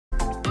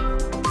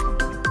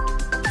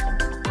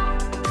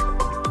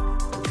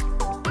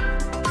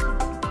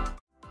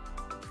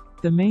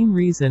The main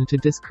reason to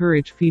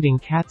discourage feeding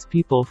cats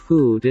people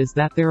food is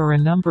that there are a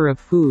number of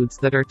foods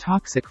that are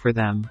toxic for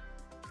them.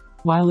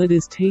 While it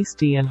is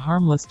tasty and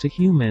harmless to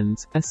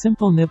humans, a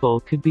simple nibble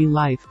could be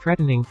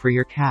life-threatening for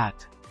your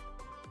cat.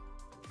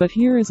 But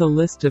here is a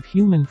list of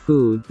human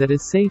food that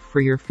is safe for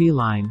your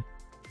feline.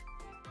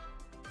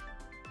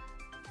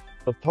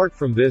 Apart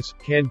from this,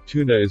 canned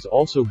tuna is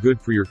also good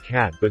for your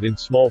cat but in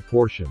small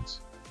portions.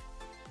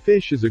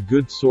 Fish is a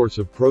good source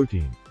of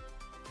protein.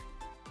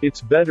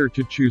 It's better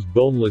to choose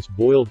boneless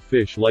boiled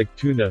fish like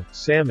tuna,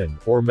 salmon,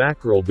 or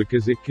mackerel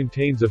because it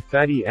contains a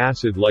fatty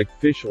acid like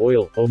fish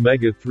oil,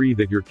 omega-3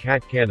 that your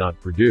cat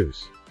cannot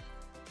produce.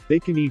 They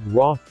can eat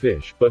raw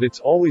fish but it's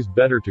always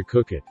better to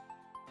cook it.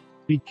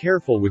 Be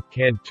careful with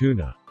canned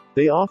tuna.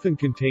 They often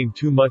contain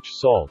too much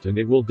salt and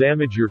it will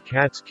damage your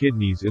cat's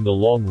kidneys in the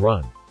long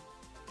run.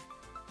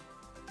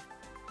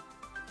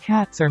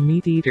 Cats are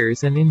meat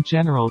eaters and in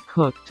general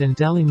cooked and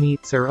deli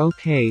meats are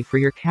okay for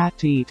your cat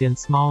to eat in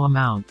small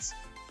amounts.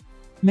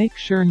 Make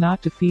sure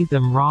not to feed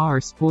them raw or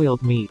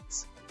spoiled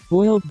meats.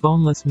 Boiled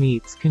boneless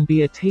meats can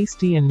be a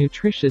tasty and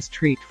nutritious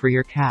treat for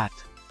your cat.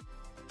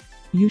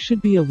 You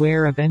should be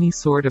aware of any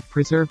sort of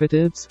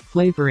preservatives,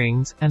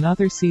 flavorings, and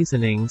other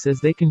seasonings as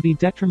they can be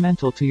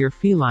detrimental to your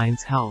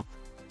feline's health.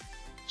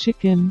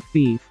 Chicken,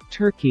 beef,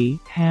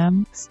 turkey,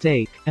 ham,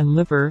 steak, and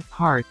liver,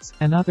 hearts,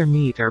 and other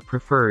meat are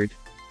preferred.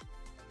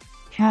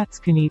 Cats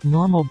can eat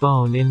normal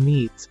bone-in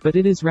meats but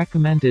it is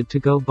recommended to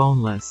go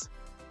boneless.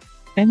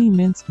 Any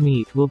minced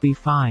meat will be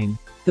fine.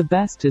 The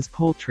best is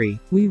poultry.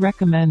 We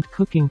recommend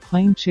cooking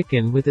plain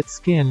chicken with its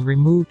skin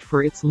removed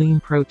for its lean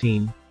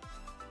protein.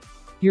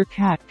 Your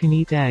cat can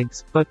eat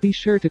eggs, but be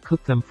sure to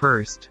cook them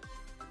first.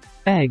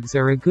 Eggs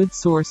are a good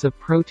source of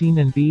protein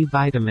and B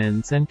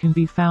vitamins and can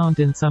be found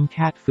in some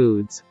cat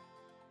foods.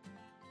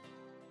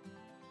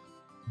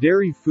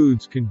 Dairy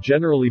foods can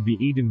generally be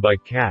eaten by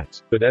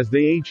cats, but as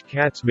they age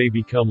cats may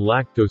become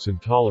lactose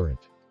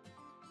intolerant.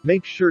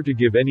 Make sure to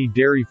give any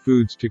dairy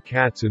foods to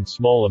cats in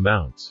small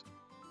amounts.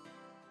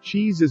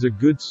 Cheese is a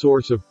good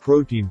source of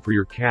protein for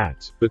your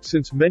cats, but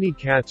since many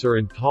cats are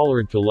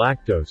intolerant to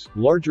lactose,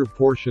 larger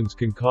portions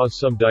can cause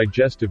some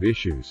digestive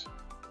issues.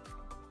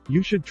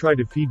 You should try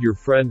to feed your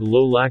friend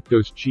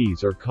low-lactose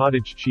cheese or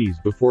cottage cheese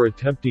before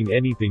attempting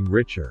anything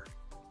richer.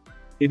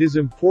 It is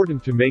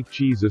important to make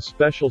cheese a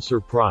special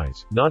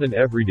surprise, not an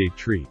everyday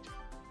treat.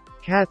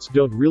 Cats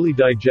don't really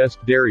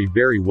digest dairy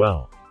very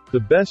well. The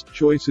best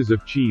choices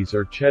of cheese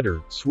are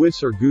cheddar,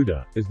 Swiss or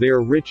Gouda, as they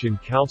are rich in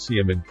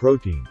calcium and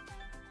protein.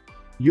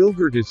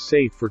 Yogurt is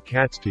safe for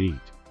cats to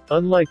eat.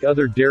 Unlike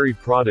other dairy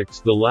products,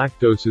 the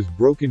lactose is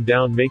broken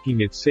down making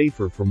it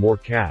safer for more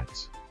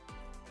cats.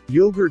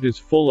 Yogurt is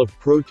full of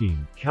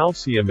protein,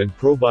 calcium and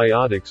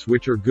probiotics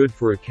which are good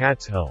for a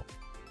cat's health.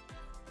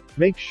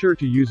 Make sure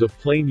to use a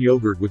plain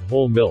yogurt with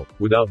whole milk,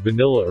 without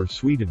vanilla or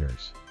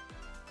sweeteners.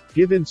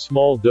 Give in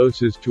small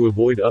doses to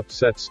avoid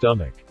upset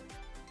stomach.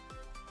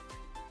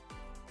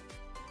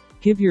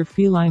 Give your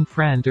feline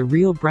friend a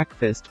real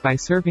breakfast by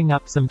serving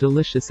up some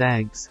delicious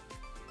eggs.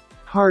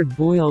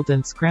 Hard-boiled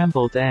and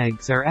scrambled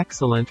eggs are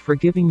excellent for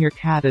giving your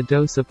cat a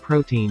dose of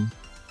protein.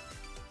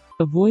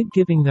 Avoid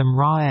giving them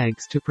raw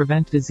eggs to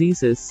prevent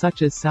diseases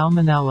such as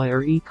Salmonella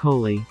or E.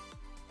 coli.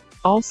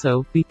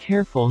 Also, be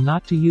careful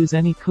not to use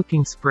any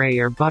cooking spray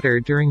or butter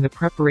during the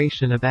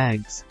preparation of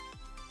eggs.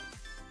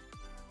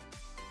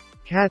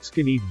 Cats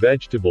can eat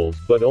vegetables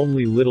but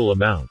only little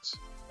amounts.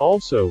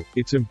 Also,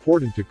 it's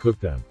important to cook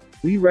them.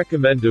 We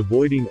recommend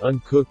avoiding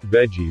uncooked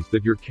veggies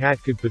that your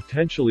cat could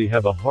potentially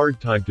have a hard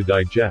time to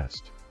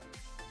digest.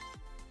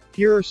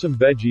 Here are some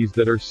veggies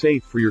that are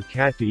safe for your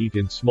cat to eat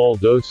in small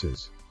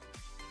doses.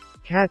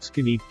 Cats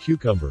can eat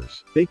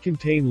cucumbers. They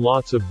contain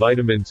lots of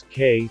vitamins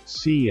K,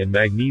 C and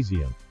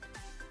magnesium.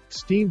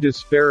 Steamed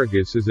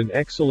asparagus is an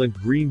excellent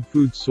green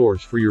food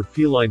source for your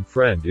feline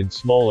friend in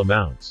small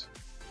amounts.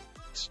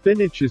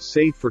 Spinach is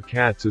safe for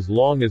cats as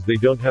long as they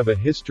don't have a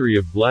history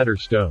of bladder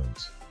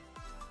stones.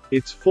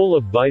 It's full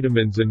of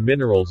vitamins and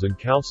minerals and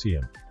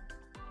calcium.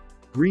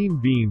 Green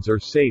beans are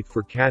safe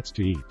for cats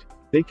to eat.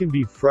 They can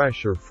be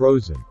fresh or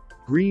frozen.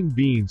 Green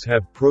beans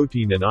have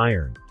protein and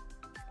iron.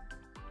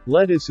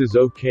 Lettuce is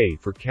okay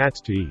for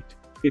cats to eat.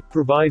 It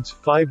provides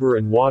fiber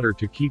and water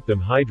to keep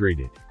them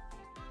hydrated.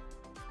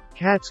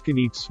 Cats can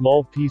eat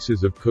small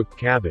pieces of cooked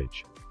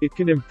cabbage. It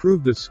can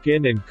improve the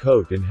skin and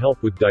coat and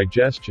help with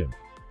digestion.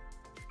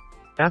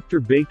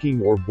 After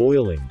baking or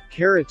boiling,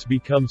 carrots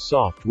become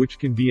soft which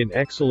can be an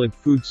excellent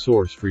food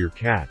source for your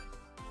cat.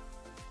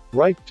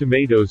 Ripe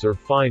tomatoes are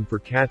fine for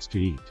cats to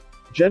eat.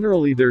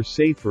 Generally they're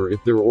safer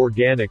if they're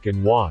organic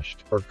and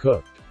washed, or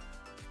cooked.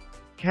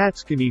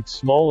 Cats can eat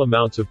small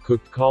amounts of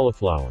cooked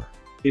cauliflower.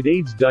 It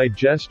aids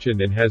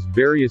digestion and has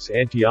various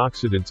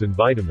antioxidants and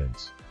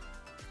vitamins.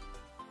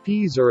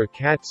 Peas are a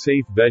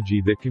cat-safe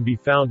veggie that can be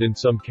found in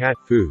some cat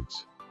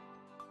foods.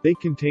 They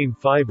contain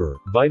fiber,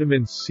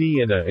 vitamins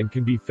C and A and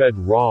can be fed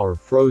raw or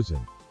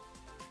frozen.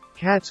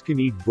 Cats can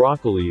eat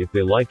broccoli if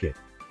they like it.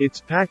 It's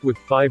packed with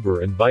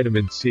fiber and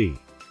vitamin C.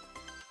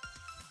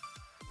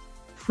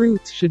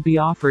 Fruits should be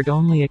offered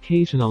only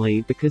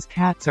occasionally because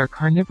cats are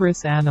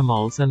carnivorous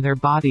animals and their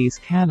bodies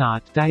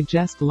cannot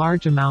digest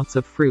large amounts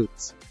of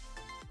fruits.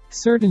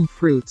 Certain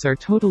fruits are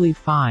totally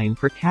fine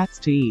for cats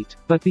to eat,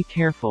 but be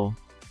careful.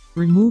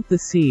 Remove the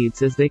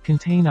seeds as they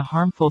contain a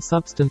harmful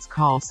substance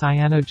called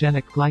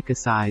cyanogenic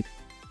glycoside.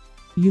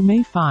 You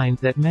may find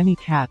that many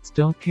cats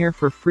don't care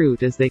for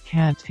fruit as they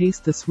can't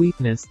taste the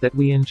sweetness that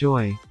we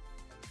enjoy.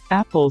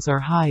 Apples are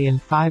high in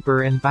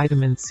fiber and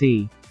vitamin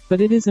C, but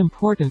it is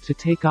important to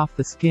take off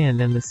the skin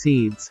and the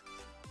seeds.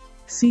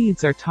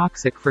 Seeds are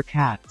toxic for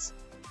cats.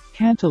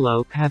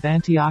 Cantaloupe have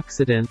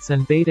antioxidants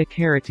and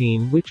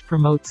beta-carotene which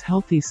promotes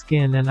healthy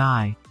skin and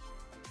eye.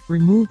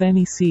 Remove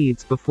any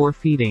seeds before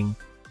feeding.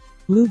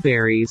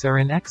 Blueberries are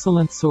an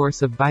excellent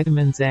source of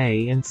vitamins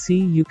A and C.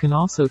 You can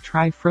also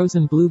try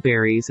frozen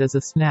blueberries as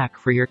a snack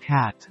for your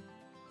cat.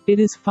 It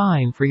is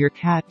fine for your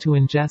cat to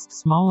ingest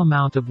small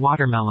amount of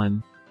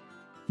watermelon.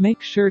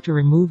 Make sure to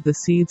remove the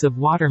seeds of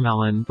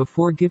watermelon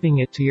before giving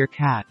it to your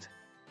cat.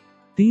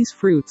 These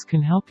fruits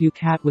can help your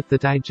cat with the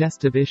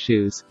digestive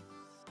issues.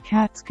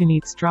 Cats can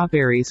eat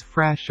strawberries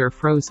fresh or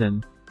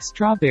frozen.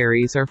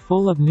 Strawberries are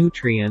full of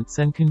nutrients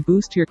and can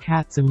boost your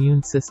cat's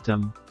immune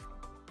system.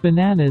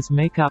 Bananas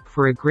make up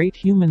for a great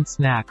human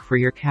snack for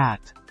your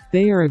cat.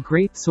 They are a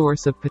great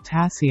source of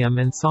potassium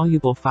and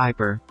soluble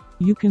fiber.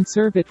 You can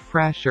serve it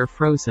fresh or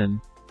frozen.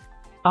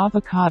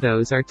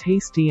 Avocados are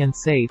tasty and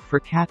safe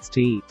for cats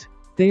to eat.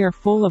 They are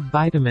full of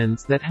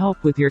vitamins that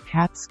help with your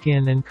cat's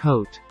skin and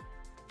coat.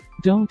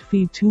 Don't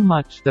feed too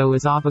much though,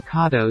 as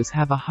avocados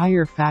have a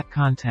higher fat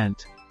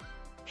content.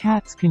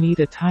 Cats can eat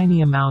a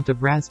tiny amount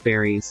of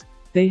raspberries.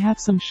 They have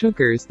some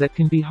sugars that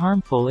can be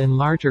harmful in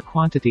larger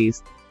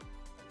quantities.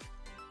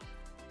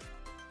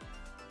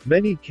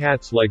 Many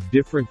cats like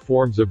different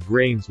forms of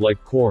grains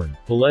like corn,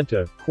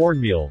 polenta,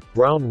 cornmeal,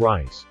 brown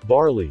rice,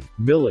 barley,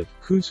 millet,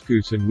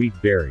 couscous and wheat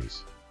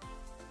berries.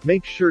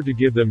 Make sure to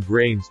give them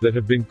grains that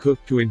have been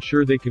cooked to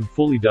ensure they can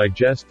fully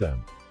digest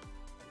them.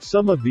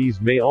 Some of these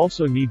may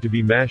also need to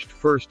be mashed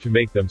first to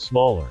make them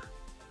smaller.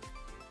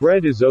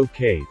 Bread is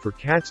okay for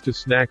cats to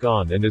snack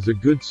on and is a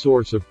good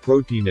source of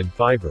protein and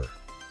fiber.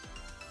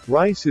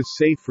 Rice is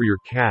safe for your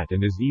cat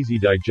and is easy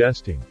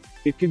digesting.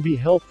 It can be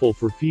helpful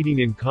for feeding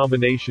in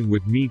combination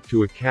with meat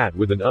to a cat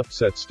with an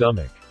upset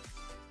stomach.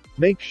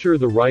 Make sure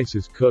the rice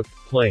is cooked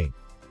plain.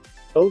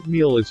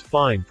 Oatmeal is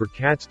fine for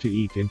cats to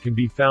eat and can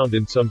be found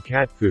in some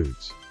cat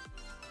foods.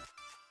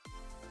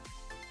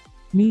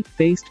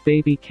 Meat-based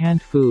baby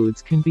canned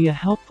foods can be a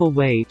helpful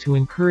way to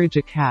encourage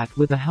a cat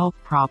with a health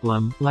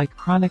problem, like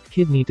chronic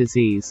kidney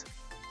disease.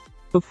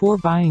 Before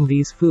buying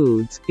these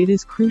foods, it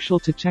is crucial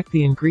to check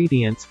the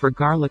ingredients for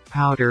garlic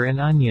powder and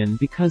onion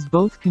because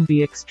both can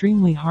be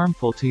extremely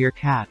harmful to your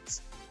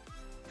cats.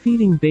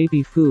 Feeding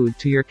baby food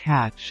to your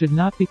cat should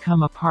not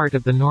become a part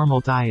of the normal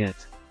diet.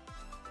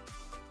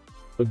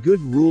 A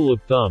good rule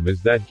of thumb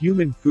is that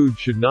human food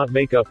should not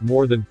make up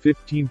more than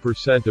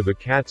 15% of a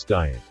cat's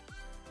diet.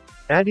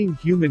 Adding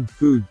human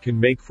food can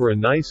make for a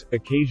nice,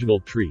 occasional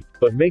treat,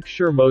 but make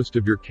sure most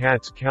of your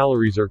cat's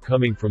calories are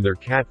coming from their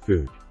cat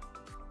food.